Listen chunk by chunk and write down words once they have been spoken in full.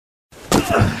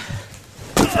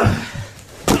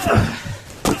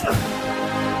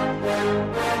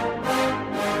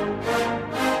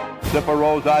Zipper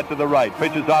rolls out to the right,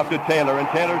 pitches off to Taylor, and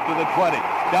Taylor's to the 20,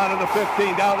 down to the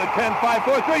 15, down to the 10, 5,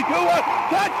 4, 3, 2, 1.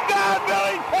 Touchdown,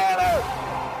 Billy Taylor!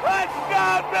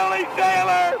 Touchdown, Billy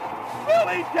Taylor!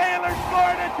 Billy Taylor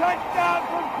scored a touchdown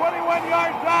from 21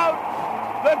 yards out.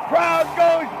 The crowd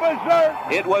goes berserk.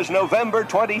 It was November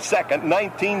 22nd,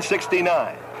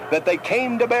 1969. That they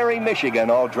came to Barry, Michigan,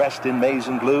 all dressed in maize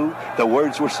and blue. The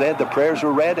words were said, the prayers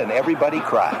were read, and everybody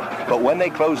cried. But when they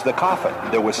closed the coffin,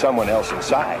 there was someone else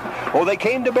inside. Oh, they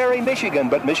came to Barry, Michigan,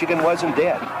 but Michigan wasn't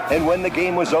dead. And when the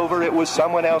game was over, it was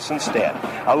someone else instead.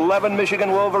 11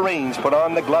 Michigan Wolverines put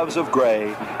on the gloves of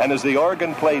gray, and as the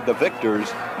organ played the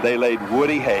victors, they laid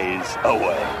Woody Hayes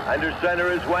away. Under center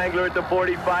is Wangler at the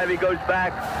 45. He goes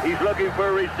back. He's looking for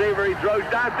a receiver. He throws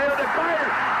downfield to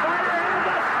Carter.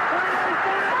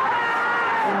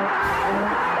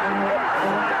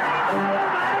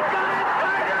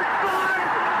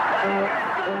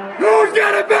 Who's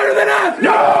got it better than us?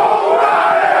 Nobody!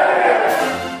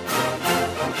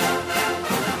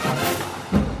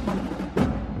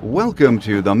 Welcome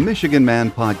to the Michigan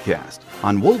Man Podcast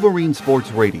on Wolverine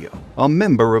Sports Radio, a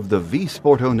member of the V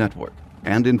Sporto Network,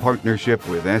 and in partnership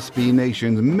with SB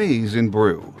Nation's Maize and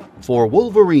Brew, for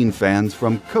Wolverine fans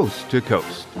from coast to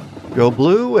coast. Go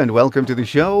Blue and welcome to the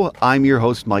show. I'm your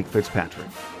host, Mike Fitzpatrick.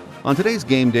 On today's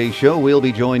Game Day show, we'll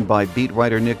be joined by beat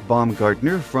writer Nick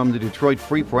Baumgartner from the Detroit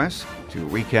Free Press to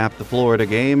recap the Florida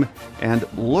game and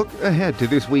look ahead to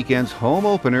this weekend's home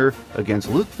opener against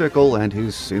Luke Fickell and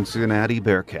his Cincinnati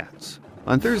Bearcats.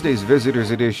 On Thursday's Visitors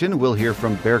Edition, we'll hear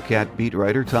from Bearcat beat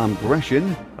writer Tom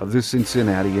Gresham of the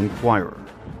Cincinnati Enquirer.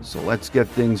 So let's get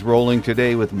things rolling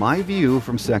today with my view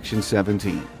from Section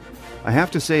 17. I have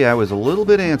to say I was a little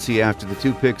bit antsy after the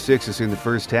 2 pick sixes in the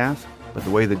first half, but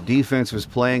the way the defense was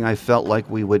playing, I felt like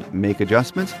we would make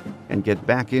adjustments and get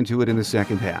back into it in the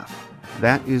second half.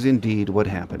 That is indeed what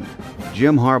happened.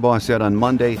 Jim Harbaugh said on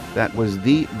Monday that was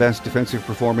the best defensive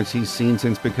performance he's seen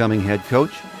since becoming head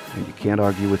coach, and you can't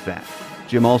argue with that.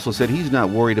 Jim also said he's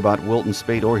not worried about Wilton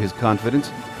Speight or his confidence,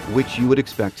 which you would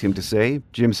expect him to say.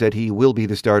 Jim said he will be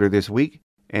the starter this week,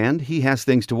 and he has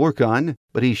things to work on,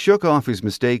 but he shook off his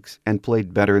mistakes and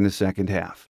played better in the second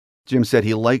half. Jim said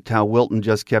he liked how Wilton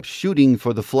just kept shooting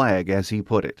for the flag, as he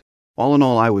put it. All in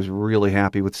all, I was really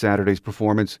happy with Saturday's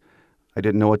performance. I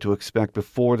didn't know what to expect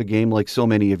before the game like so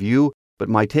many of you, but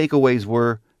my takeaways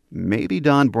were, maybe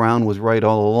Don Brown was right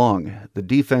all along. The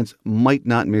defense might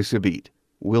not miss a beat.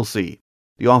 We'll see.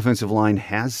 The offensive line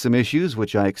has some issues,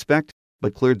 which I expect,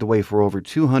 but cleared the way for over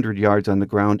 200 yards on the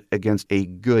ground against a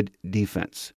good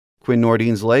defense. Quinn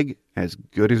Nordine's leg, as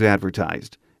good as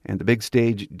advertised, and the big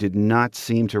stage did not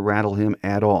seem to rattle him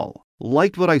at all.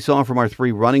 Liked what I saw from our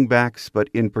 3 running backs, but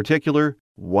in particular,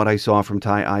 what I saw from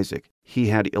Ty Isaac. He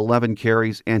had 11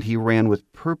 carries, and he ran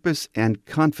with purpose and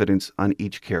confidence on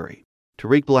each carry.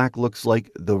 Tariq Black looks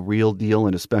like the real deal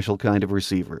and a special kind of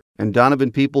receiver. And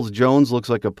Donovan Peoples-Jones looks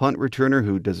like a punt returner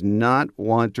who does not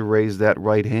want to raise that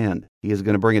right hand. He is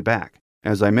going to bring it back.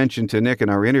 As I mentioned to Nick in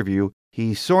our interview,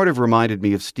 he sort of reminded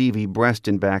me of Stevie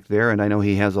Breston back there, and I know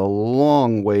he has a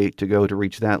long way to go to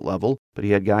reach that level, but he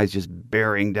had guys just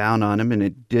bearing down on him, and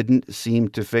it didn't seem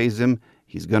to faze him.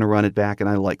 He's going to run it back, and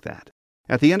I like that.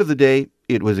 At the end of the day,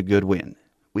 it was a good win.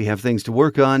 We have things to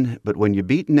work on, but when you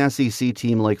beat an SEC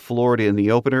team like Florida in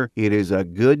the opener, it is a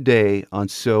good day on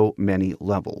so many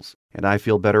levels. And I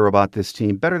feel better about this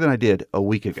team, better than I did a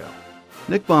week ago.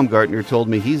 Nick Baumgartner told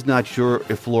me he's not sure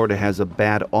if Florida has a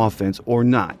bad offense or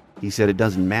not. He said it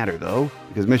doesn't matter, though,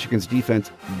 because Michigan's defense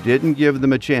didn't give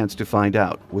them a chance to find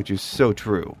out, which is so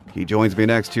true. He joins me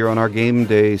next here on our Game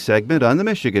Day segment on the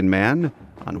Michigan Man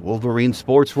on Wolverine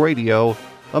Sports Radio,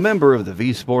 a member of the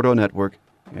V Sporto Network,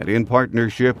 and in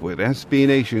partnership with SB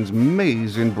Nation's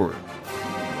Maize and Brew.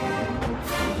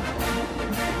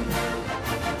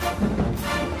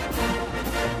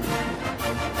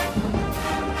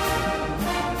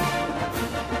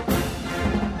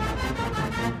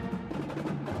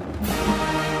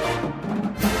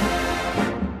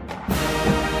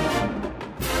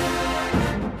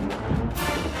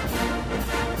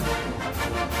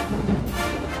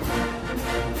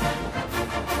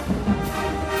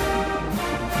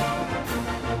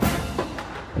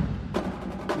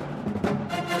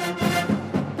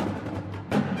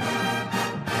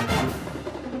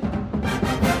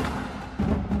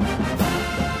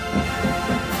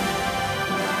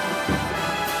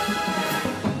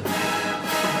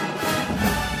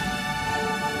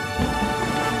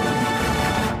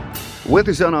 With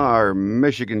us on our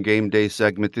Michigan Game Day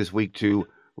segment this week to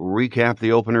recap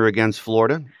the opener against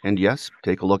Florida, and yes,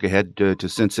 take a look ahead to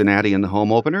Cincinnati in the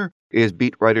home opener, is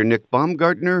beat writer Nick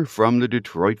Baumgartner from the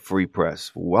Detroit Free Press.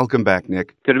 Welcome back,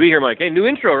 Nick. Good to be here, Mike. Hey, new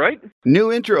intro, right?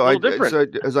 New intro. A little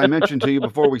different. As I mentioned to you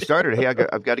before we started, hey,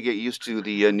 I've got to get used to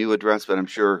the new address, but I'm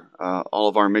sure all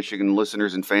of our Michigan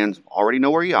listeners and fans already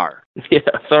know where you are. Yeah,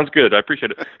 sounds good. I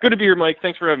appreciate it. Good to be here, Mike.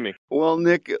 Thanks for having me. Well,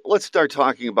 Nick, let's start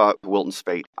talking about Wilton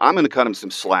Speight. I'm going to cut him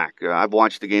some slack. I've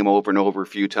watched the game over and over a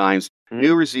few times.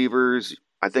 New receivers,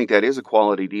 I think that is a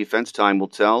quality defense. Time will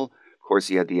tell. Of course,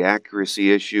 he had the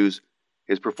accuracy issues.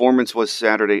 His performance was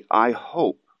Saturday, I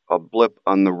hope, a blip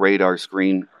on the radar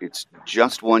screen. It's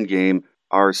just one game.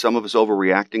 Are some of us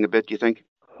overreacting a bit, do you think?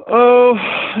 Oh,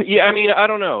 yeah, I mean, I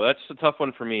don't know. That's a tough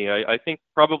one for me. I think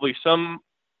probably some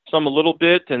a little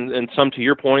bit, and some to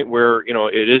your point where,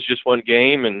 it is just one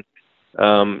game, and,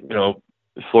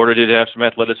 Florida did have some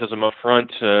athleticism up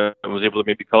front and was able to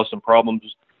maybe cause some problems.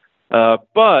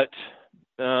 But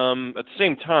at the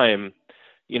same time,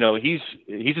 he's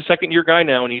a second-year guy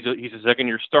now, and he's a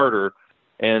second-year starter,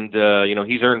 and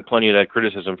he's earned plenty of that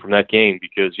criticism from that game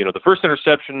because the first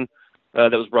interception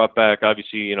that was brought back,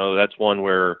 obviously, that's one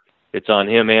where it's on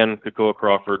him and Kekoa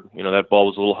Crawford. That ball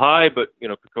was a little high, but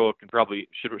Kekoa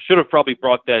should have probably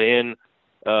brought that in,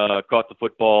 caught the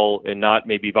football, and not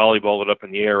maybe volleyball it up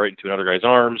in the air right into another guy's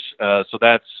arms. So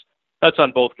that's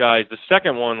on both guys. The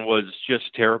second one was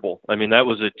just terrible. I mean, that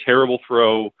was a terrible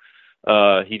throw.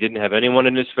 He didn't have anyone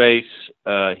in his face.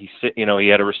 He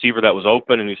had a receiver that was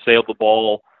open, and he sailed the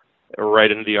ball right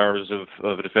into the arms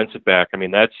of a defensive back. I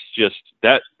mean, that's as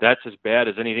bad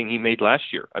as anything he made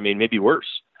last year. I mean, maybe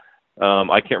worse.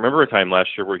 I can't remember a time last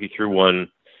year where he threw one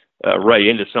right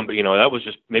into somebody. That was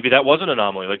just, maybe that was an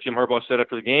anomaly. Like Jim Harbaugh said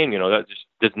after the game, that just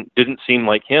didn't seem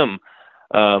like him.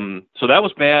 So that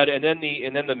was bad. And then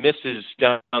the misses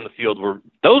down the field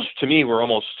those to me were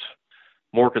almost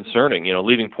more concerning,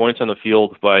 leaving points on the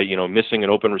field by, missing an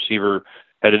open receiver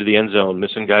headed to the end zone,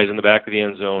 missing guys in the back of the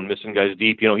end zone, missing guys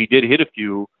deep. He did hit a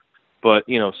few, but,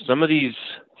 some of these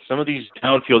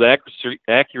downfield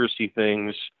accuracy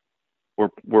things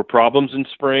were problems in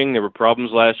spring. There were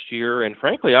problems last year. And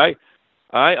frankly, I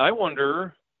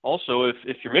wonder also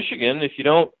if you're Michigan, if you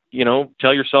don't,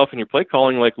 tell yourself in your play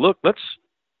calling, like, look, let's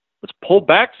pull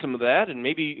back some of that. And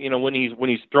maybe, when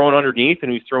he's throwing underneath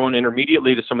and he's throwing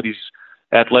intermediately to some of these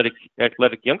athletic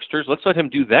youngsters, let's let him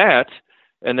do that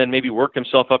and then maybe work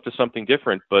himself up to something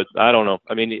different. But I don't know.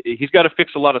 I mean, he's got to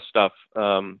fix a lot of stuff.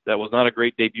 That was not a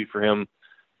great debut for him.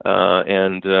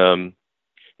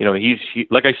 He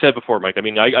like I said before, Mike, I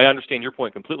mean, I understand your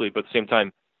point completely, but at the same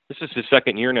time, this is his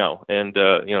second year now, and,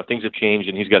 things have changed,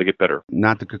 and he's got to get better.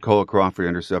 Not the Kekoa Crawford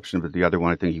interception, but the other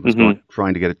one, I think he was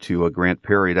trying to get it to Grant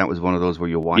Perry. That was one of those where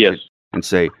you watch it and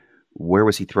say, where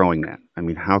was he throwing that? I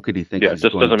mean, how could he think it just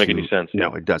doesn't make any sense.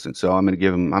 No, it doesn't. So I'm going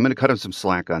to cut him some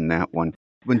slack on that one.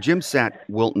 When Jim sat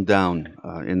Wilton down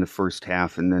in the first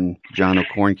half and then John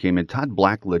O'Korn came in, Todd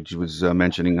Blackledge was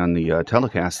mentioning on the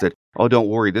telecast that, oh, don't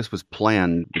worry, this was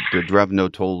planned.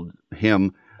 Drevno told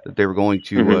him that they were going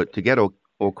to get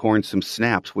O'Korn some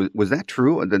snaps. Was that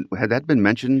true? Had that been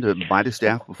mentioned by the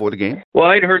staff before the game? Well,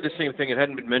 I'd heard the same thing. It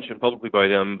hadn't been mentioned publicly by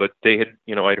them, but they had,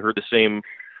 I'd heard the same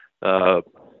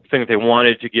thing that they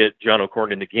wanted to get John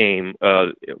O'Korn in the game,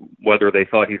 whether they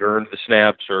thought he'd earned the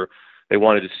snaps or they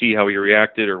wanted to see how he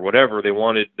reacted or whatever. There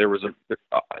was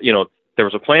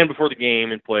a plan before the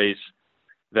game in place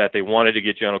that they wanted to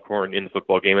get John O'Korn in the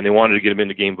football game, and they wanted to get him in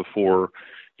the game before,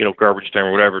 garbage time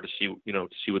or whatever to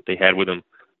see what they had with him,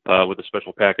 with a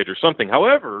special package or something.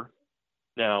 However,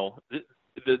 now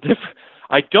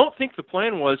I don't think the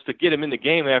plan was to get him in the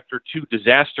game after two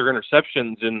disaster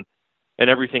interceptions and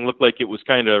everything looked like it was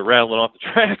kind of rattling off the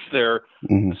tracks there.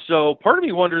 So part of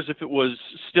me wonders if it was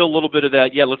still a little bit of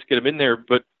that, let's get him in there.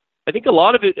 But I think a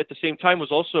lot of it at the same time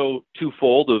was also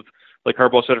twofold of, like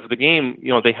Harbaugh said after the game,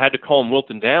 they had to calm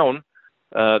Wilton down.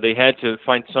 They had to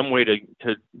find some way to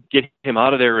get him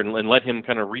out of there and let him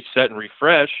kind of reset and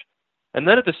refresh. And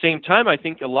then at the same time, I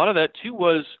think a lot of that too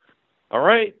was, all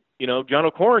right, John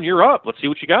O'Korn, you're up. Let's see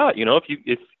what you got. And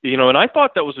I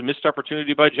thought that was a missed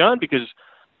opportunity by John because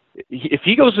if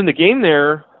he goes in the game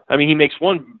there, I mean, he makes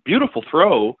one beautiful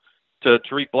throw to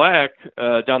Tariq Black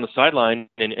down the sideline,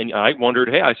 and I wondered,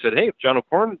 if John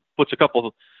O'Korn puts a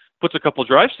couple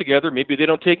drives together, maybe they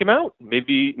don't take him out.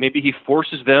 Maybe he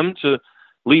forces them to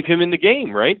leave him in the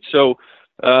game, right? So,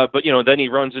 but then he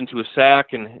runs into a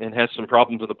sack and has some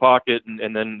problems with the pocket,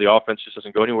 and then the offense just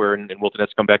doesn't go anywhere, and Wilton has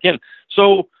to come back in.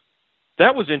 So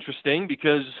that was interesting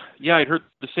because, I'd heard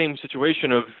the same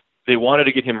situation of they wanted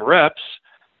to get him reps,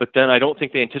 but then I don't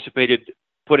think they anticipated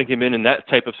putting him in that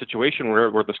type of situation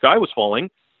where the sky was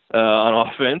falling. on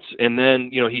offense, and then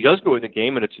he does go in the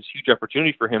game, and it's this huge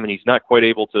opportunity for him, and he's not quite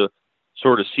able to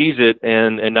sort of seize it,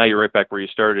 and now you're right back where you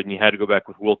started, and you had to go back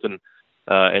with Wilton,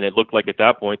 and it looked like at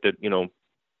that point that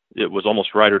it was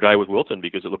almost ride or die with Wilton,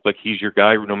 because it looked like he's your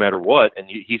guy no matter what, and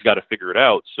he's got to figure it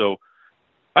out. So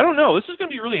I don't know. This is going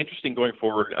to be really interesting going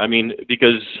forward. I mean,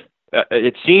 because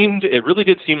it really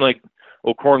did seem like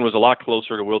O'Korn was a lot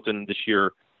closer to Wilton this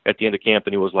year at the end of camp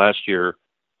than he was last year,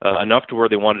 enough to where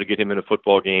they wanted to get him in a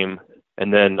football game,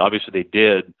 and then obviously they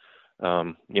did.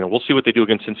 We'll see what they do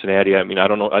against Cincinnati. I mean, I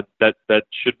don't know. That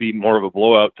should be more of a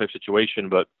blowout type situation,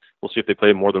 but we'll see if they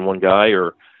play more than one guy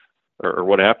or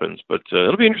what happens. But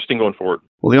it'll be interesting going forward.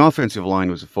 Well, the offensive line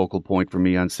was a focal point for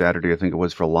me on Saturday. I think it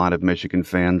was for a lot of Michigan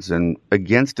fans. And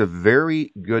against a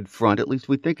very good front, at least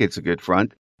we think it's a good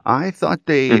front, I thought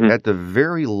they, at the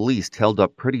very least, held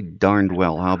up pretty darned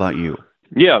well. How about you?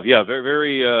 Yeah, very,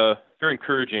 very, very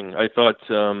encouraging. I thought,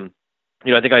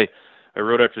 I think I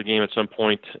wrote after the game at some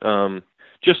point,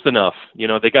 just enough.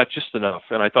 They got just enough,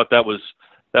 and I thought that was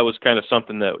kind of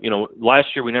something that last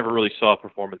year we never really saw a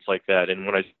performance like that. And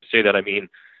when I say that, I mean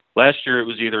last year it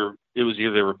was either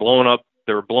they were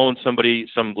blowing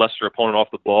some lesser opponent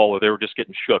off the ball, or they were just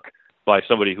getting shook by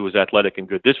somebody who was athletic and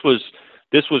good. This was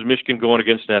Michigan going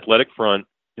against an athletic front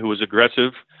who was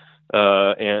aggressive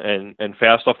and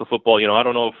fast off the football. I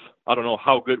don't know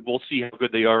how good. We'll see how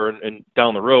good they are and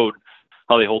down the road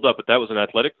how they hold up. But that was an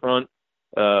athletic front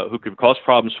who could cause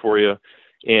problems for you,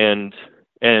 and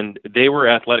they were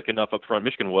athletic enough up front,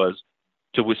 Michigan was,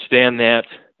 to withstand that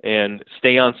and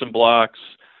stay on some blocks,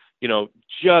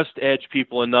 just edge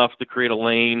people enough to create a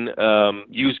lane,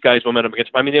 use guys' momentum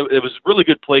against them. I mean, it was really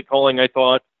good play calling, I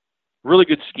thought, really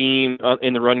good scheme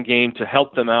in the run game to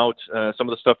help them out. Some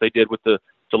of the stuff they did with the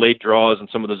delayed draws and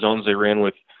some of the zones they ran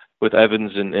with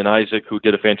Evans and Isaac, who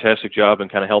did a fantastic job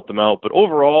and kind of helped them out. But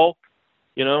overall,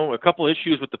 a couple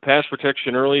issues with the pass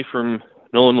protection early from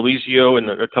Nolan Alizio, and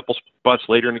a couple spots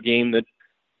later in the game that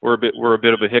were a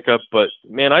bit of a hiccup. But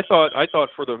man, I thought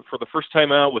for the first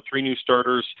time out with 3 new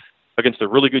starters against a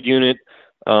really good unit,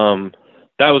 that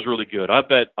was really good. I'm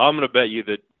going to bet you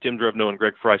that Tim Drevno and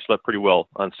Greg Fry slept pretty well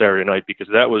on Saturday night, because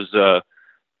that was a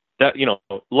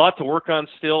lot to work on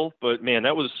still. But man,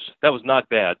 that was not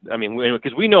bad. I mean,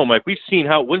 because we know, Mike, we've seen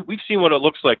what it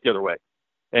looks like the other way.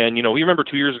 And we remember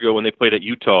 2 years ago when they played at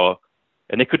Utah,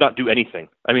 and they could not do anything.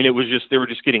 I mean, it was they were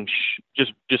just getting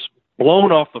just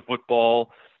blown off the football.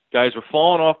 Guys were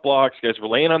falling off blocks. Guys were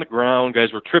laying on the ground.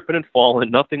 Guys were tripping and falling.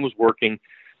 Nothing was working.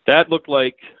 That looked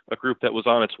like a group that was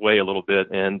on its way a little bit.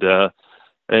 And I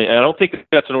don't think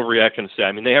that's an overreaction to say.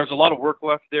 I mean, there was a lot of work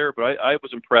left there, but I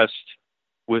was impressed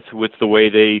with the way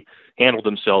they handled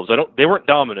themselves. They weren't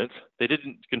dominant. They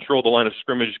didn't control the line of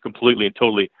scrimmage completely and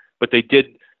totally, but they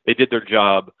did their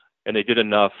job. And they did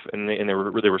enough, and they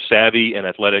were savvy and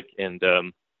athletic, and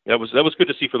that was good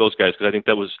to see for those guys, because I think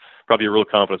that was probably a real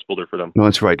confidence builder for them. No,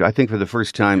 that's right. I think for the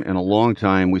first time in a long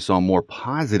time, we saw more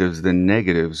positives than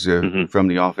negatives from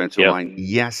the offensive line.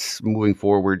 Yes, moving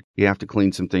forward, you have to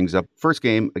clean some things up. First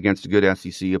game against a good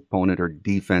SEC opponent or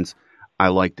defense, I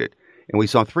liked it. And we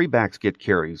saw 3 backs get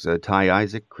carries, Ty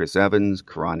Isaac, Chris Evans,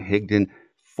 Karan Higdon,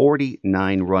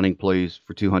 49 running plays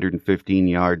for 215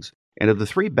 yards. And of the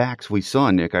 3 backs we saw,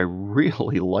 Nick, I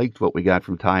really liked what we got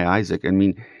from Ty Isaac. I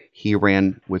mean, he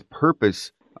ran with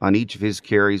purpose on each of his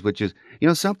carries, which is,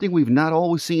 something we've not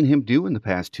always seen him do in the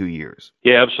past 2 years.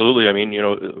 Yeah, absolutely. I mean,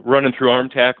 running through arm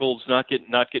tackles, not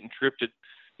getting tripped at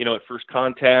first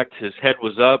contact. His head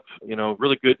was up,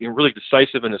 really good, really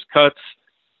decisive in his cuts.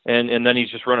 And then he's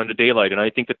just running to daylight. And I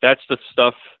think that's the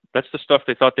stuff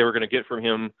they thought they were going to get from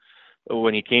him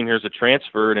when he came here as a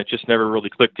transfer, and it just never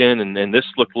really clicked in. And this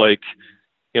looked like,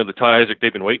 the Ty Isaac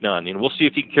they've been waiting on. We'll see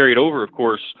if he can carry it over, of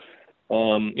course.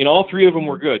 All 3 of them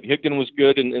were good. Higdon was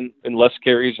good in less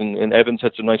carries, and Evans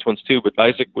had some nice ones too, but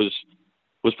Isaac was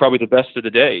probably the best of the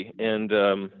day. And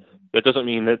that doesn't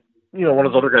mean that, one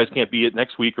of those other guys can't be it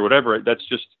next week or whatever. That's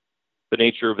just the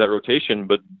nature of that rotation.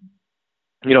 But,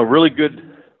 really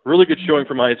good showing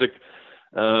from Isaac,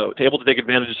 able to take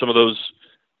advantage of some of those,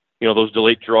 those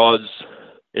delayed draws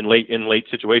in late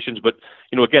situations. But,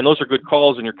 again, those are good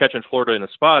calls, and you're catching Florida in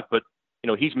a spot, but,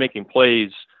 he's making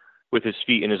plays with his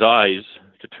feet and his eyes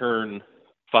to turn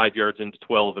 5 yards into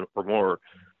 12 or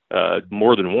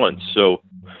more than once. So,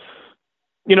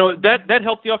 that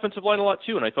helped the offensive line a lot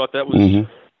too. And I thought that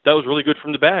was really good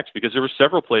from the backs, because there were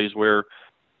several plays where,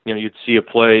 you'd see a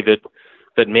play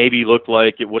that maybe looked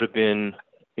like it would have been,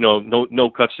 no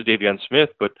cuts to Davion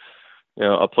Smith, but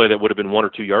a play that would have been 1 or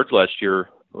 2 yards last year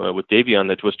with Davion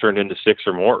that was turned into 6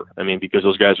 or more. I mean, because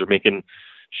those guys are making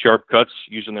sharp cuts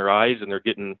using their eyes, and they're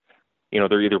getting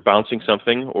they're either bouncing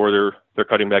something or they're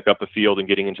cutting back up the field and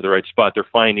getting into the right spot. They're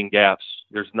finding gaps.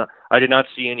 I did not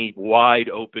see any wide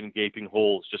open gaping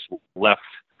holes just left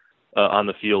on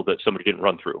the field that somebody didn't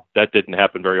run through. That didn't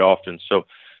happen very often. So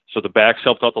the backs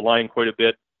helped out the line quite a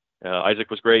bit. Isaac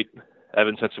was great.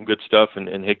 Evans had some good stuff, and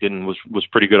Higdon was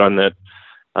pretty good on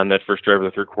that first drive of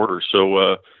the third quarter.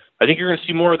 So I think you're going to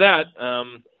see more of that.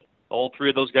 All three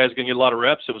of those guys are going to get a lot of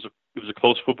reps. It was a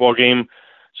close football game,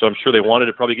 so I'm sure they wanted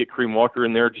to probably get Kareem Walker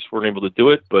in there, just weren't able to do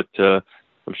it. But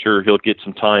I'm sure he'll get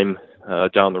some time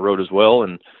down the road as well,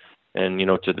 and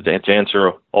to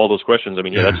answer all those questions. I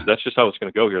mean, that's just how it's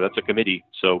going to go here. That's a committee,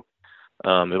 so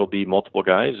it'll be multiple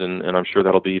guys, and I'm sure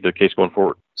that'll be the case going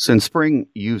forward. Since spring,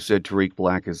 you said Tariq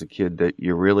Black is a kid that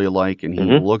you really like, and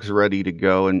he looks ready to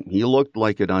go, and he looked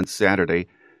like it on Saturday.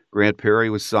 Grant Perry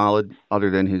was solid, other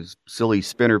than his silly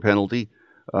spinner penalty.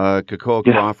 Kakoa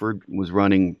Crawford was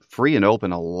running free and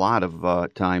open a lot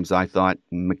of times, I thought.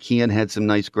 McKeon had some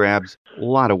nice grabs. A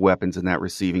lot of weapons in that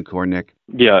receiving core, Nick.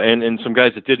 Yeah, and some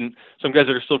guys that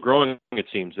are still growing, it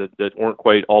seems, that weren't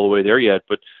quite all the way there yet.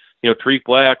 But, Tariq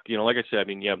Black, like I said, I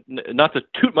mean, not to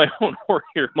toot my own horn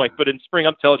here, Mike, but in spring,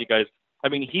 I'm telling you guys, I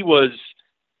mean, he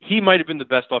might have been the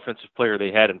best offensive player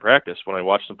they had in practice when I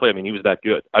watched him play. I mean, he was that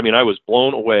good. I mean, I was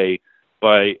blown away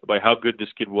by how good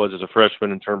this kid was as a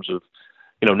freshman in terms of,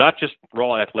 not just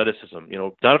raw athleticism.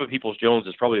 Donovan Peoples-Jones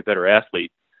is probably a better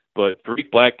athlete, but Tariq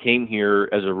Black came here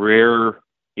as a rare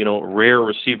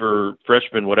receiver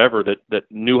freshman, whatever, that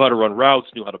knew how to run routes,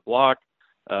 knew how to block,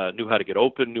 knew how to get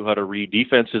open, knew how to read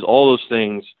defenses, all those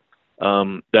things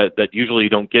that usually you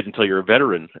don't get until you're a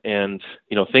veteran, and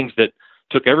things that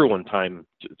took everyone time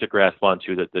to grasp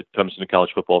onto that comes into college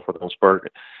football for the most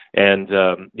part. And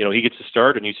he gets to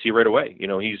start, and you see right away,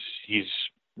 he's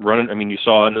running. I mean, you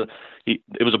saw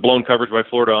it was a blown coverage by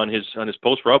Florida on his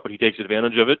post route, but he takes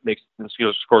advantage of it,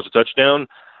 scores a touchdown.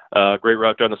 Great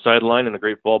route down the sideline, and a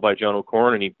great ball by John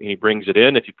O'Corn, and he brings it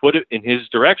in. If you put it in his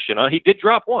direction, he did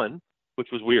drop one, which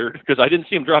was weird because I didn't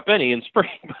see him drop any in spring,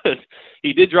 but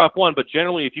he did drop one. But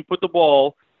generally, if you put the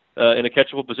ball in a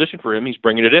catchable position for him, he's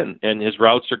bringing it in, and his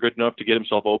routes are good enough to get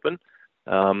himself open.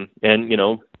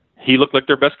 He looked like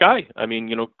their best guy. I mean,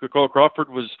 Kakoa Crawford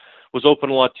was open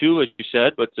a lot too, as you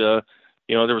said, but there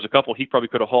was a couple he probably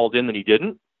could have hauled in that he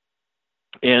didn't.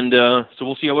 And so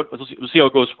we'll see how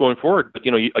it goes going forward. But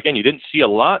again, you didn't see a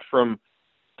lot from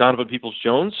Donovan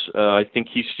Peoples-Jones. I think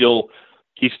he's still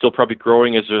probably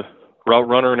growing as a route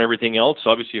runner and everything else.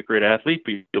 Obviously, a great athlete,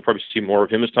 but you'll probably see more of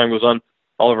him as time goes on.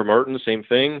 Oliver Martin, the same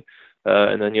thing.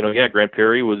 And then Grant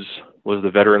Perry was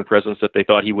the veteran presence that they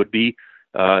thought he would be,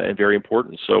 and very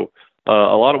important. So a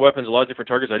lot of weapons, a lot of different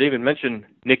targets. I didn't even mention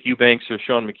Nick Eubanks or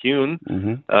Sean McCune.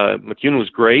 McCune was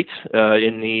great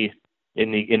in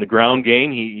the ground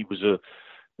game. He was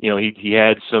he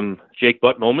had some Jake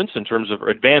Butt moments in terms of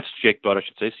advanced Jake Butt, I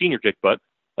should say, senior Jake Butt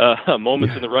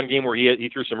moments in the run game where he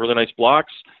threw some really nice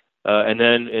blocks, and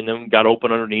then got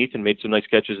open underneath and made some nice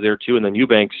catches there too. And then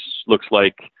Eubanks looks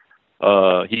like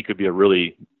he could be a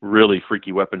really, really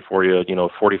freaky weapon for you.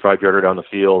 45-yarder down the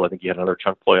field. I think he had another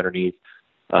chunk play underneath.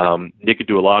 Nick could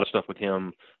do a lot of stuff with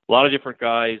him. A lot of different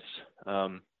guys,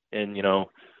 and a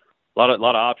lot of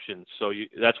options. So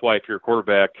that's why if you're a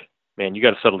quarterback, man, you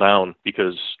got to settle down,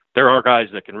 because there are guys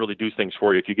that can really do things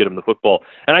for you if you get them the football.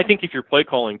 And I think if you're play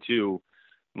calling too,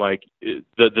 Mike,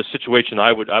 the situation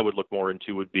I would look more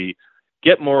into would be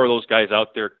get more of those guys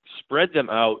out there, spread them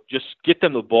out, just get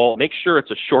them the ball, make sure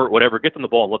it's a short whatever, get them the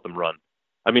ball and let them run.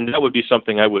 I mean, that would be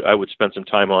something I would spend some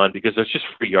time on, because there's just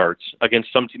free yards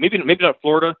against some team. Maybe not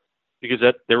Florida, because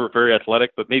they were very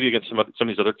athletic, but maybe against some of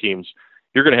these other teams,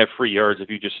 you're going to have free yards if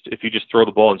you just throw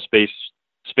the ball in space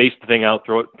the thing out,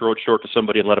 throw it short to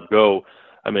somebody and let it go.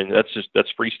 I mean,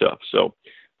 that's free stuff. So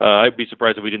I'd be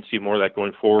surprised if we didn't see more of that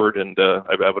going forward, and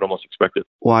I would almost expect it.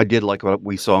 Well, I did like what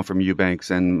we saw from Eubanks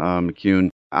and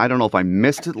McCune. I don't know if I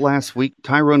missed it last week.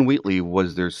 Tyrone Wheatley,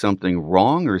 was there something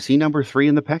wrong, or is he number 3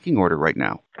 in the pecking order right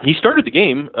now? He started the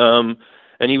game, and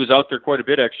he was out there quite a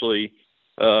bit, actually,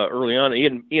 early on.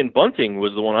 Ian Bunting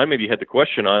was the one I maybe had the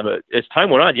question on. But as time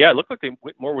went on, it looked like they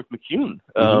went more with McCune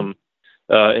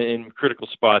in critical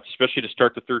spots, especially to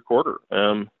start the third quarter.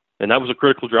 And that was a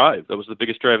critical drive. That was the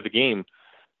biggest drive of the game.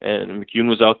 And McCune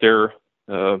was out there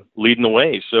leading the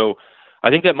way. So I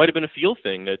think that might have been a feel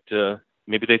thing that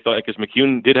maybe they thought, because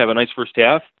McCune did have a nice first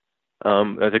half.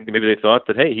 I think maybe they thought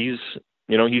that, hey, he's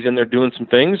in there doing some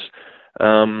things.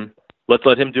 Let's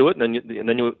let him do it. And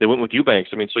then they went with Eubanks.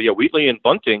 I mean, so Wheatley and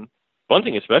Bunting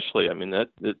especially. I mean, that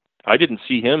I didn't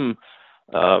see him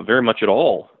very much at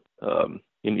all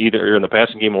in either in the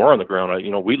passing game or on the ground.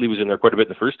 Wheatley was in there quite a bit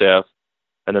in the first half.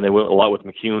 and then they went a lot with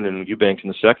McCune and Eubanks in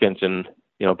the second, and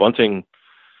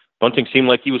Bunting seemed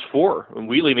like he was 4, and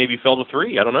Wheatley maybe fell to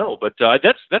 3. I don't know, but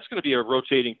that's going to be a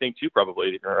rotating thing too,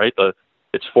 probably. All right,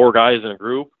 it's 4 guys in a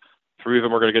group. 3 of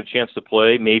them are going to get a chance to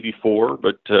play, maybe 4,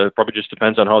 but probably just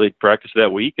depends on how they practice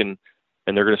that week, and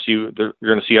they're going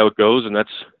to see how it goes. And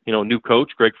that's new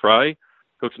coach Greg Fry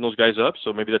coaching those guys up,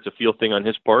 so maybe that's a feel thing on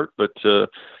his part, but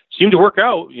seemed to work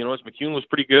out. As McCune was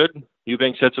pretty good,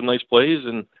 Eubanks had some nice plays,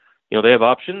 and they have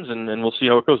options, and we'll see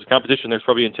how it goes. The competition there's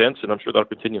probably intense, and I'm sure that'll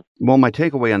continue. Well, my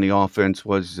takeaway on the offense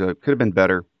was could have been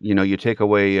better. You take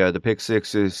away the pick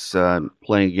sixes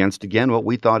playing against, again, what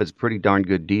we thought is pretty darn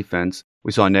good defense.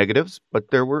 We saw negatives,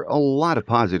 but there were a lot of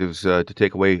positives to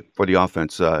take away for the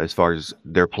offense as far as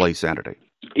their play Saturday.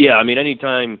 Yeah, I mean,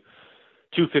 anytime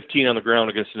 215 on the ground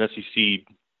against an SEC,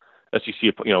 a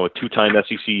 2-time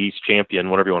SEC East champion,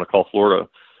 whatever you want to call Florida,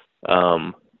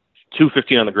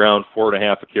 215 on the ground,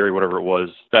 4.5 a carry, whatever it was,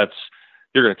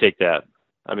 you're going to take that.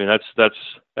 I mean, that's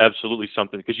absolutely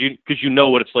something, because you know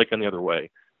what it's like on the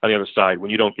other side,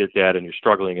 when you don't get that and you're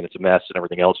struggling and it's a mess and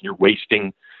everything else, and you're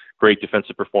wasting great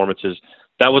defensive performances.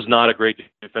 That was not a great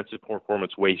defensive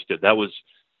performance wasted. That was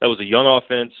a young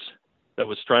offense that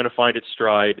was trying to find its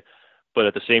stride, but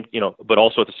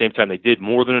also at the same time, they did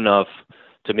more than enough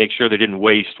to make sure they didn't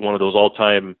waste one of those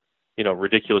all-time,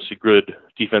 ridiculously good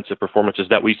defensive performances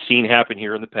that we've seen happen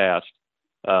here in the past.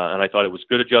 And I thought it was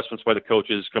good adjustments by the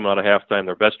coaches coming out of halftime.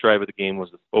 Their best drive of the game was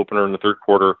the opener in the third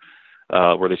quarter,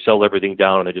 where they settled everything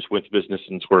down and they just went to business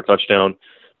and scored a touchdown.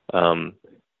 And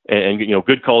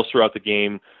good calls throughout the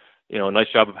game. A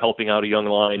nice job of helping out a young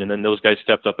line, and then those guys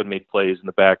stepped up and made plays, and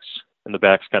the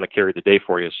backs kind of carried the day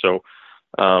for you. So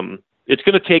it's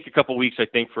going to take a couple weeks, I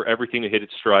think, for everything to hit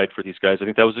its stride for these guys. I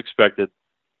think that was expected,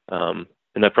 and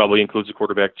that probably includes the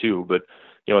quarterback too. But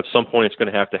at some point, it's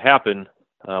going to have to happen.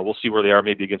 We'll see where they are,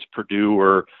 maybe against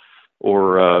Purdue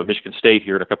or Michigan State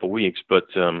here in a couple of weeks. But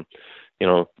it's going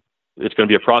to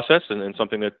be a process and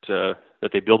something that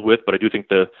they build with. But I do think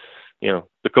the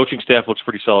coaching staff looks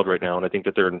pretty solid right now, and I think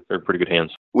that they're in pretty good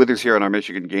hands. With us here on our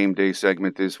Michigan Game Day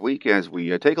segment this week, as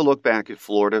we take a look back at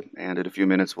Florida, and in a few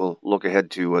minutes we'll look ahead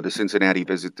to the Cincinnati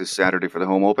visit this Saturday for the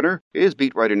home opener, is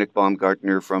beat writer Nick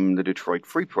Baumgartner from the Detroit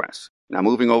Free Press. Now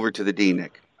moving over to the D,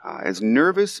 Nick. As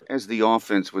nervous as the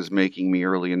offense was making me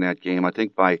early in that game, I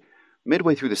think by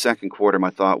midway through the second quarter, my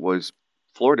thought was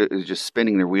Florida is just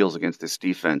spinning their wheels against this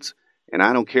defense. And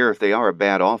I don't care if they are a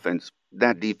bad offense,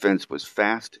 that defense was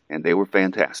fast, and they were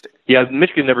fantastic. Yeah,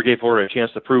 Michigan never gave Florida a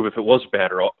chance to prove if it was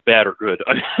bad or good.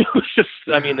 It was just,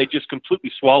 they just completely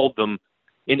swallowed them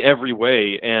in every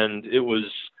way, and it was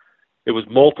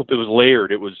multiple, it was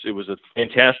layered. It was a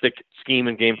fantastic scheme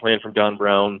and game plan from Don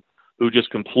Brown, who just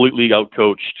completely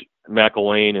outcoached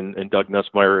McElwain and Doug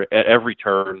Nussmeier at every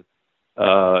turn,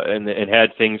 and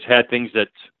had things that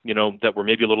that were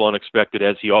maybe a little unexpected,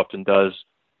 as he often does.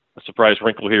 A surprise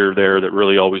wrinkle here or there that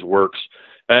really always works.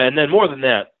 And then more than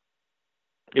that,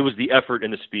 it was the effort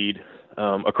and the speed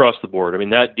across the board. I mean,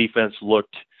 that defense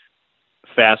looked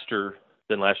faster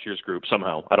than last year's group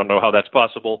somehow. I don't know how that's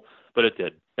possible, but it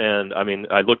did. And I mean,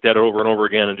 I looked at it over and over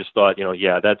again and just thought,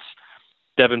 that's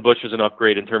Devin Bush is an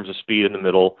upgrade in terms of speed in the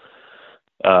middle.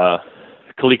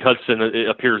 Khaleke Hudson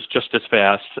appears just as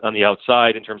fast on the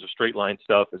outside in terms of straight line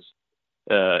stuff as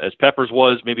Peppers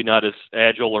was, maybe not as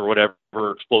agile or whatever,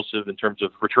 explosive in terms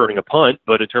of returning a punt,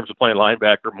 but in terms of playing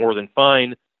linebacker, more than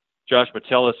fine. Josh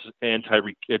Metellus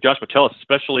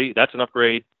especially, that's an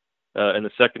upgrade in the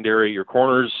secondary. Your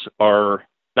corners are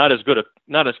not as good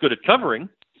at covering,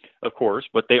 of course,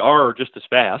 but they are just as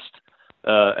fast.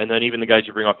 And then even the guys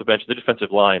you bring off the bench, the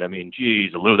defensive line. I mean,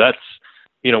 geez, Lou, that's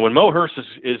when Mo Hurst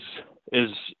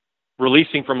is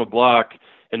releasing from a block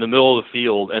in the middle of the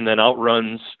field and then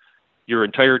outruns your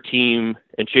entire team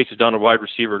and chases down a wide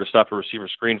receiver to stop a receiver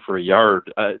screen for a yard.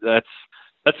 That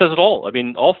says it all. I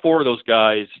mean, all four of those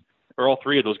guys, or all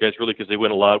three of those guys, really, because they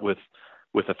win a lot with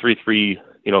a 3-3,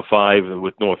 5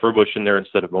 with Noah Furbush in there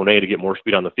instead of Monet to get more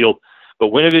speed on the field. But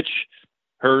Winovich,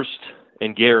 Hurst,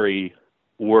 and Gary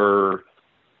were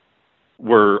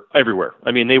everywhere.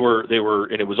 I mean, they were,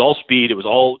 and it was all speed. It was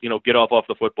all get off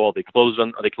the football. They closed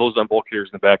on ball carriers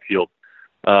in the backfield.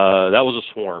 That was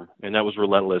a swarm, and that was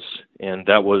relentless, and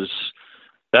that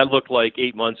looked like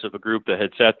 8 months of a group that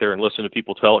had sat there and listened to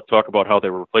people talk about how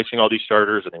they were replacing all these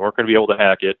starters and they weren't going to be able to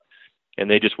hack it, and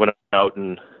they just went out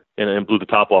and blew the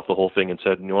top off the whole thing and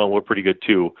said, we're pretty good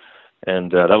too,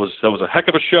 and that was a heck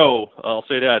of a show. I'll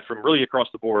say that, from really across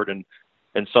the board, and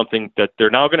something that they're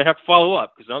now going to have to follow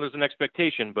up, because now there's an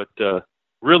expectation, but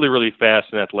really, really fast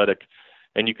and athletic.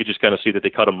 and you could just kind of see that they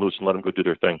cut them loose and let them go do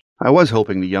their thing. I was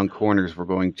hoping the young corners were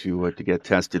going to get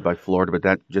tested by Florida, but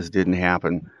that just didn't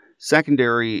happen.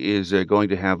 Secondary is going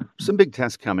to have some big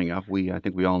tests coming up. I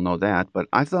think we all know that. But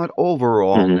I thought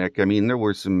overall, Nick, I mean, there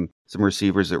were some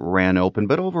receivers that ran open,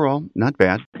 but overall, not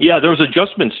bad. Yeah, there was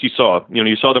adjustments you saw.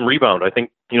 You saw them rebound. I think,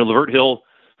 Levert Hill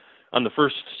on the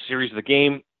first series of the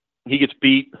game, he gets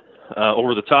beat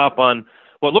over the top on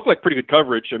what looked like pretty good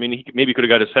coverage. I mean, he maybe could have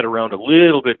got his head around a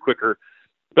little bit quicker.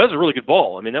 But that was a really good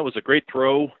ball. I mean, that was a great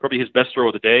throw, probably his best throw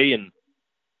of the day, and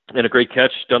a great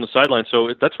catch down the sideline.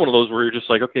 So that's one of those where you're just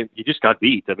like, okay, you just got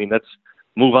beat. I mean, let's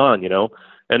move on,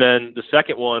 And then the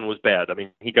second one was bad. I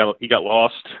mean, he got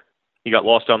lost. He got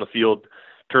lost on the field,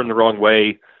 turned the wrong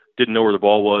way, didn't know where the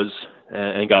ball was,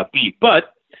 and got beat.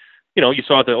 But, you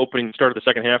saw at the opening start of the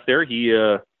second half there, he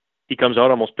comes out,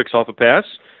 almost picks off a pass,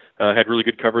 had really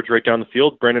good coverage right down the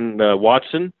field. Brennan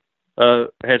Watson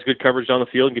has good coverage down the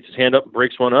field and gets his hand up and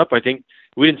breaks one up. I think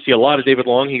we didn't see a lot of David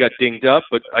Long. He got dinged up,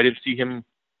 but I didn't see him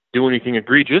do anything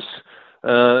egregious.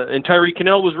 And Tyree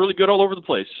Cannell was really good all over the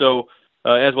place. So,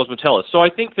 as was Metellus. So I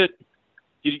think that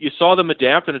you saw them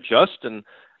adapt and adjust, and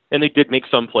they did make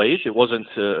some plays. It wasn't,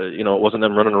 it wasn't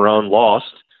them running around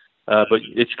lost. But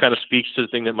it kind of speaks to the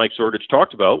thing that Mike Zordich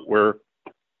talked about, where,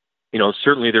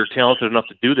 certainly they're talented enough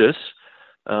to do this.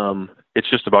 It's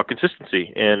just about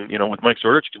consistency. And, with Mike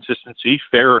Zordich, consistency,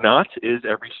 fair or not, is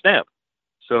every snap.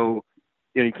 So,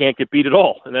 you can't get beat at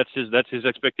all, and that's his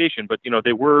expectation. But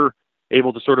they were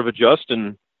able to sort of adjust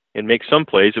and make some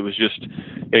plays. It was just,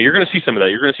 you're going to see some of that.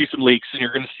 You're going to see some leaks, and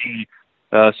you're going to see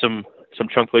some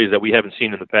chunk plays that we haven't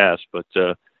seen in the past. But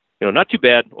not too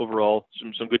bad overall.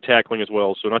 Some good tackling as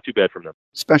well, so not too bad from them.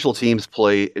 Special teams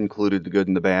play included the good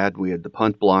and the bad. We had the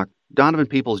punt block. Donovan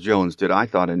Peoples-Jones did, I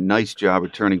thought, a nice job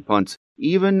returning punts.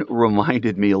 Even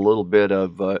reminded me a little bit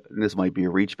of, this might be a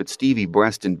reach, but Stevie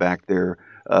Breston back there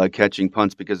catching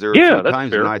punts, because there are some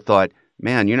times when I thought,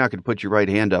 man, you're not going to put your right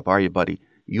hand up, are you, buddy?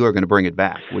 You are going to bring it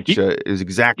back, which is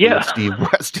exactly what Steve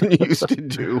Breston used to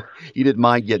do. He didn't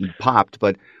mind getting popped,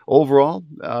 but overall,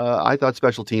 I thought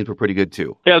special teams were pretty good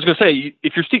too. Yeah, I was going to say,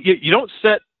 if you're Steve, you don't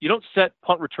set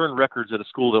punt return records at a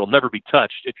school that'll never be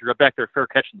touched if you're back there fair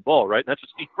catching the ball, right? And that's what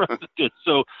Steve Breston did.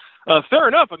 So fair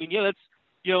enough. I mean, that's.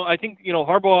 I think,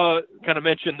 Harbaugh kind of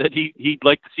mentioned that he'd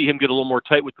like to see him get a little more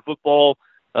tight with the football.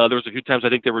 There was a few times I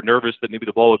think they were nervous that maybe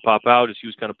the ball would pop out as he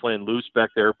was kind of playing loose back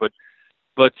there. But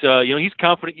he's a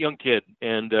confident young kid,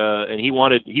 and he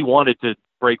wanted to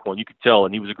break one. You could tell,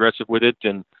 and he was aggressive with it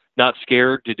and not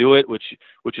scared to do it, which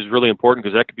is really important,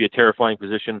 because that could be a terrifying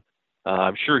position.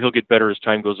 I'm sure he'll get better as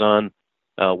time goes on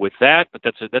with that, but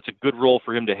that's a good role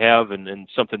for him to have, and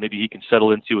something maybe he can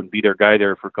settle into and be their guy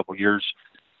there for a couple of years.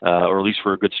 Or at least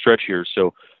for a good stretch here.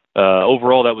 So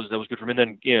overall, that was good for him.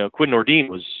 And then Quinn Nordine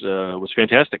was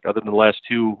fantastic. Other than the last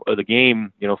two of the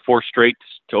game, 4 straight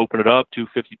to open it up, 2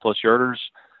 50-plus yarders.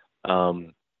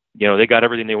 They got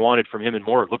everything they wanted from him and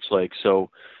more, it looks like.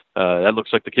 So that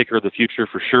looks like the kicker of the future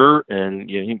for sure. And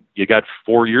you got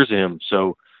 4 years of him,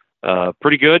 so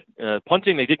pretty good.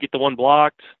 Punting, they did get the one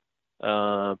blocked,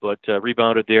 but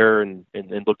rebounded there and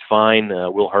looked fine.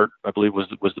 Will Hart, I believe, was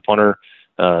the punter.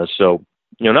 So.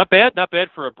 Not bad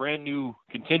for a brand new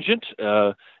contingent.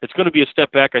 It's going to be a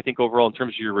step back, I think, overall in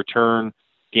terms of your return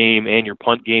game and your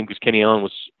punt game, because Kenny Allen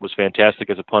was fantastic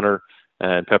as a punter,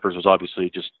 and Peppers was obviously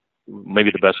just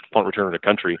maybe the best punt returner in the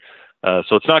country.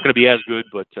 So it's not going to be as good,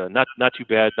 but not too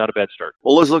bad, not a bad start.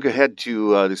 Well, let's look ahead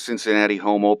to the Cincinnati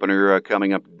home opener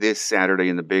coming up this Saturday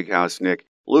in the Big House, Nick.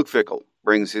 Luke Fickell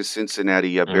brings his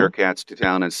Cincinnati Bearcats to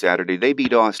town on Saturday. They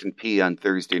beat Austin Peay on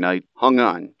Thursday night, hung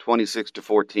on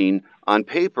 26-14. On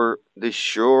paper, this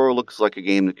sure looks like a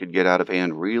game that could get out of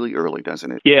hand really early,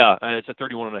 doesn't it? Yeah, it's a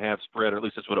 31.5 spread, or at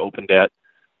least that's what it opened at.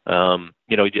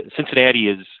 Cincinnati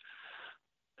is,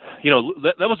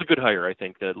 that was a good hire, I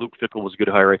think. Luke Fickell was a good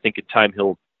hire. I think in time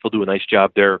he'll do a nice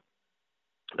job there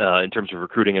in terms of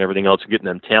recruiting and everything else and getting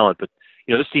them talent. But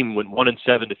this team went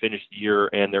 1-7 to finish the year,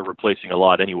 and they're replacing a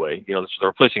lot anyway. They're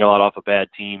replacing a lot off a bad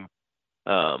team,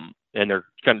 and they're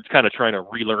kind of trying to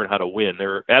relearn how to win.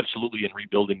 They're absolutely in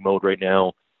rebuilding mode right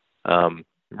now.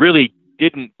 Really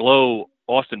didn't blow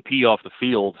Austin Peay off the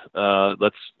field.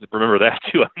 Let's remember that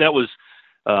too. That was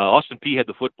Austin Peay had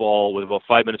the football with about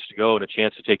 5 minutes to go and a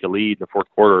chance to take a lead in the fourth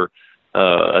quarter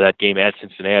of that game at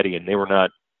Cincinnati, and they were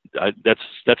not. That's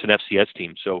an FCS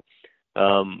team, so.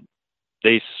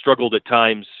 They struggled at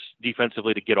times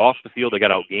defensively to get off the field. They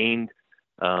got outgained.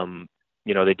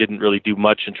 They didn't really do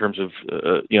much in terms of,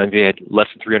 they had less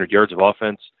than 300 yards of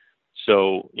offense.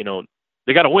 So,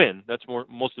 they got to win. That's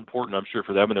most important, I'm sure,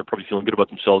 for them, and they're probably feeling good about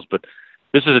themselves. But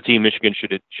this is a team Michigan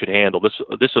should handle.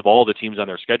 This of all the teams on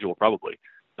their schedule probably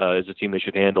is a team they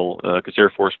should handle because Air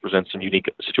Force presents some unique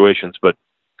situations. But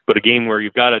a game where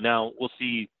you've got to now, we'll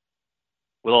see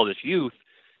with all this youth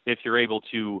if you're able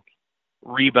to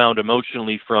rebound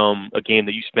emotionally from a game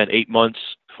that you spent 8 months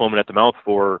foaming at the mouth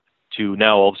for to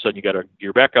now all of a sudden you got to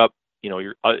gear back up.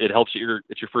 It helps that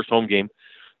it's your first home game,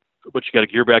 but you got to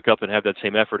gear back up and have that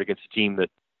same effort against a team that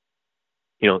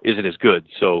isn't as good.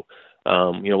 So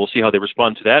we'll see how they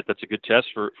respond to that. That's a good test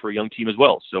for a young team as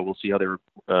well. So we'll see how they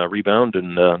rebound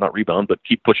and not rebound, but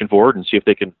keep pushing forward and see if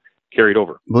they can carry it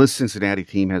over. Well, this Cincinnati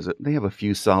team they have a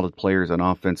few solid players on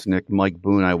offense, Nick. Mike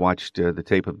Boone, I watched the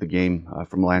tape of the game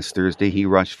from last Thursday. He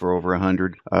rushed for over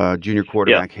 100. Junior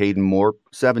quarterback Hayden Moore,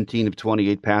 17 of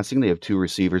 28 passing. They have 2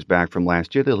 receivers back from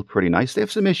last year. They look pretty nice. They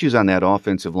have some issues on that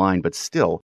offensive line, but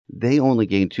still, they only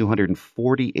gained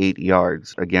 248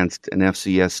 yards against an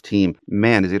FCS team.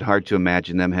 Man, is it hard to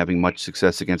imagine them having much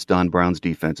success against Don Brown's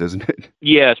defense, isn't it?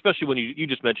 Yeah, especially when you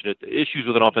just mentioned it, the issues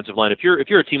with an offensive line. If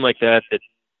you're a team like that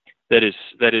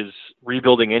is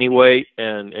rebuilding anyway,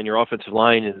 and your offensive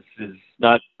line is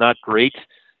not great,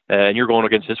 and you're going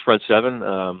against his front seven,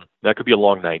 that could be a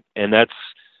long night. And that's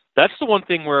the one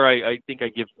thing where I think I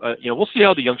give we'll see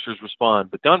how the youngsters respond.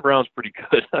 But Don Brown's pretty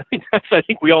good. I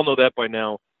think we all know that by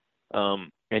now.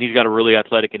 And he's got a really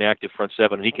athletic and active front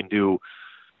seven, and he can do,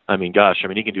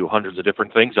 he can do hundreds of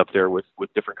different things up there with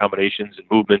different combinations and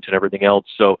movement and everything else.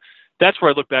 So that's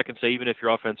where I look back and say, even if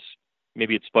your offense,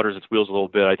 maybe it sputters its wheels a little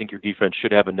bit, I think your defense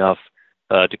should have enough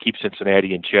to keep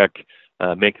Cincinnati in check,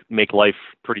 make life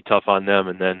pretty tough on them,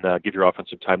 and then give your offense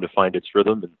some time to find its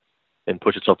rhythm and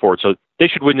push itself forward. So they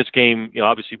should win this game,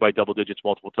 obviously by double digits,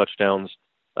 multiple touchdowns.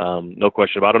 No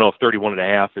question about it. I don't know if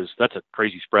 31.5 that's a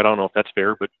crazy spread. I don't know if that's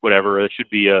fair, but whatever. It should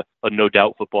be a no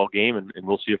doubt football game, and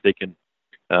we'll see if they can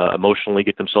emotionally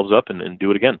get themselves up and do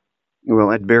it again. Well,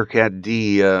 that Bearcat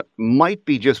D might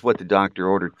be just what the doctor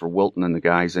ordered for Wilton and the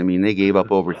guys. They gave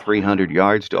up over 300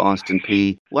 yards to Austin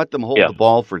Peay, let them hold the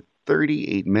ball for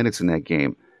 38 minutes in that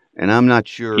game. And I'm not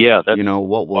sure,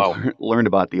 what we'll learn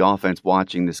about the offense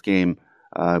watching this game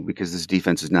because this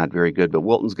defense is not very good. But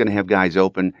Wilton's going to have guys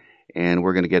open, and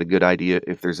we're going to get a good idea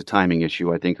if there's a timing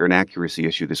issue, I think, or an accuracy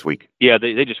issue this week. Yeah,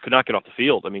 they just could not get off the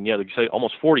field. Like you say,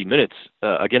 almost 40 minutes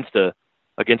against an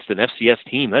FCS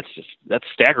team. That's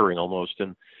staggering almost.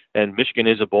 And Michigan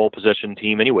is a ball possession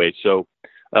team anyway. So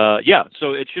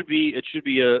so it should be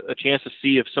a chance to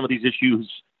see if some of these issues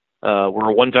were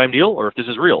a one-time deal or if this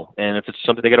is real and if it's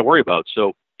something they got to worry about.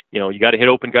 So you got to hit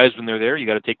open guys when they're there. You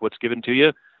got to take what's given to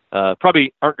you.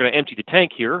 Probably aren't going to empty the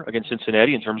tank here against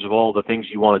Cincinnati in terms of all the things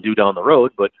you want to do down the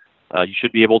road, but you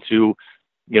should be able to,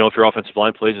 if your offensive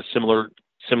line plays a similar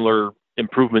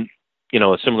improvement,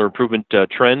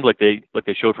 trend like they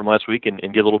showed from last week and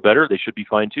get a little better, they should be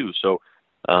fine too. So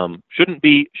should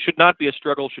not be a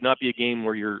struggle, should not be a game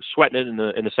where you're sweating it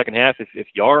in the second half. If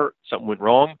you are, something went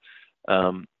wrong.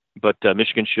 But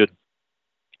Michigan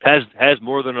has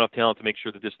more than enough talent to make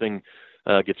sure that this thing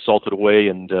gets salted away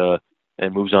and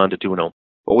moves on to 2-0.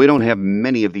 Well, we don't have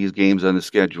many of these games on the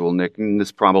schedule, Nick, and this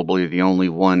is probably the only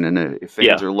one. And if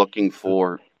fans are looking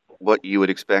for what you would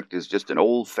expect is just an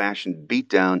old-fashioned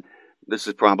beatdown, this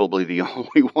is probably the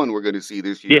only one we're going to see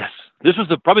this year. Yes, this was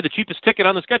probably the cheapest ticket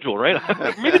on the schedule, right?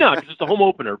 Maybe not, because it's a home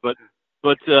opener, but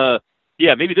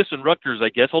maybe this and Rutgers, I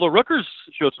guess. Although Rutgers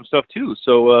showed some stuff too,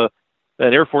 so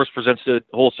and Air Force presents a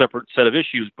whole separate set of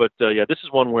issues. But this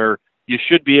is one where you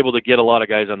should be able to get a lot of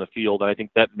guys on the field. And I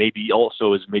think that maybe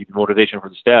also is maybe motivation for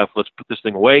the staff. Let's put this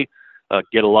thing away,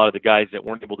 get a lot of the guys that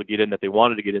weren't able to get in that they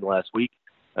wanted to get in last week,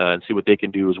 and see what they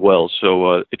can do as well.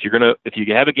 So if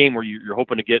you have a game where you're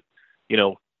hoping to get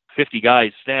 50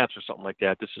 guys snaps or something like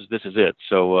that, this is it.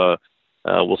 So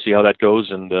we'll see how that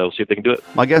goes, and we'll see if they can do it.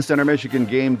 My guest on our Michigan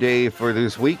Game Day for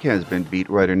this week has been beat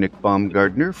writer Nick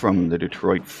Baumgardner from the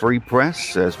Detroit Free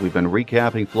Press, as we've been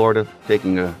recapping Florida,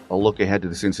 taking a look ahead to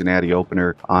the Cincinnati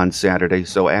opener on Saturday.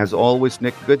 So as always,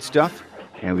 Nick, good stuff,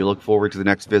 and we look forward to the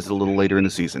next visit a little later in the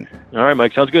season. All right,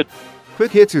 Mike, sounds good.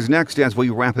 Quick Hits is next as we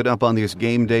wrap it up on this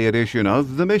Game Day edition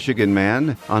of The Michigan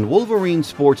Man on Wolverine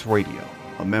Sports Radio,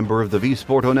 a member of the V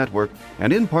Sporto Network,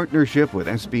 and in partnership with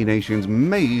SB Nation's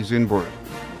Maize and Brew.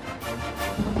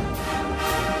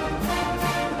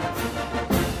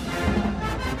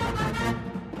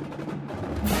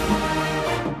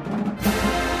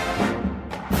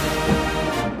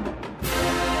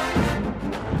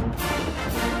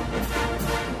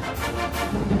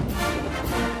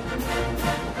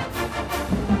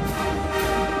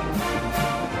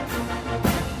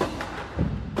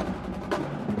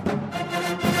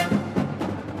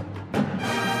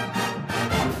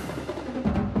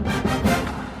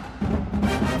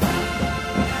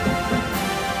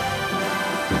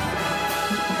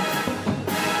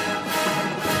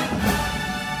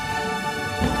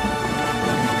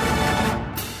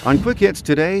 On Quick Hits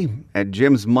today, at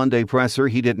Jim's Monday presser,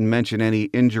 he didn't mention any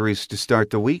injuries to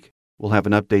start the week. We'll have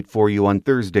an update for you on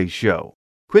Thursday's show.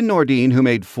 Quinn Nordine, who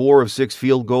made 4 of 6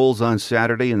 field goals on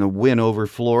Saturday in the win over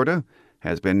Florida,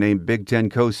 has been named Big Ten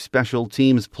Coast Special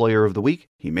Teams Player of the Week.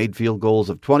 He made field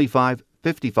goals of 25,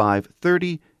 55,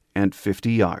 30, and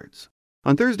 50 yards.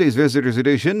 On Thursday's Visitors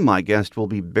Edition, my guest will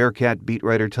be Bearcat beat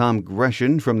writer Tom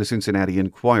Gresham from the Cincinnati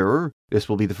Enquirer. This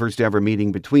will be the first ever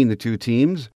meeting between the two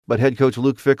teams, but head coach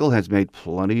Luke Fickell has made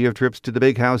plenty of trips to the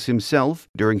Big House himself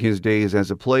during his days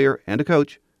as a player and a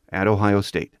coach at Ohio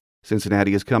State.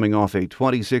 Cincinnati is coming off a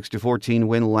 26-14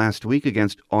 win last week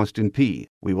against Austin Peay.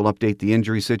 We will update the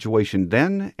injury situation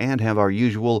then and have our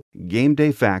usual game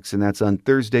day facts, and that's on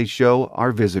Thursday's show,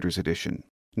 our Visitors Edition.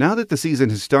 Now that the season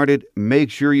has started, make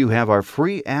sure you have our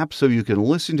free app so you can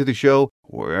listen to the show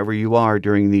wherever you are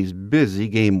during these busy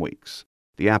game weeks.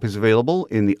 The app is available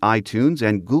in the iTunes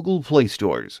and Google Play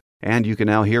stores, and you can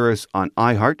now hear us on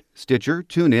iHeart, Stitcher,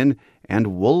 TuneIn, and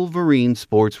Wolverine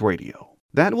Sports Radio.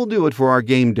 That will do it for our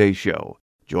game day show.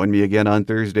 Join me again on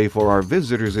Thursday for our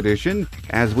Visitors Edition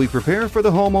as we prepare for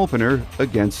the home opener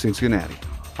against Cincinnati.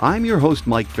 I'm your host,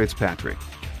 Mike Fitzpatrick.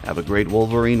 Have a great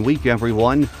Wolverine week,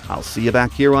 everyone. I'll see you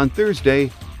back here on Thursday.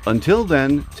 Until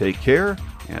then, take care,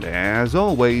 and as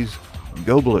always,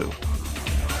 go blue.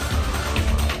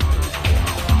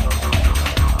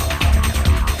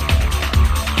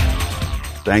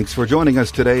 Thanks for joining us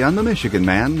today on The Michigan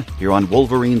Man, here on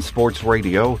Wolverine Sports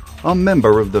Radio, a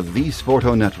member of the V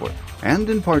Sporto Network, and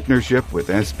in partnership with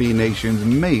SB Nation's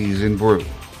Maize and Brew.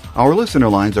 Our listener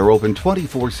lines are open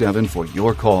 24/7 for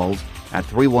your calls at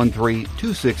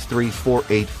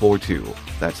 313-263-4842.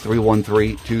 That's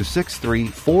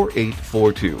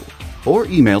 313-263-4842. Or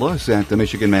email us at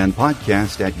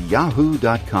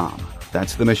themichiganmanpodcast@yahoo.com.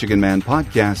 That's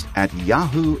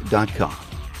themichiganmanpodcast@yahoo.com.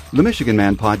 The Michigan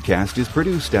Man Podcast is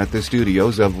produced at the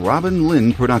studios of Robin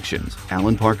Lynn Productions,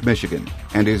 Allen Park, Michigan,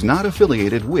 and is not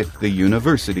affiliated with the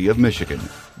University of Michigan.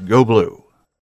 Go Blue!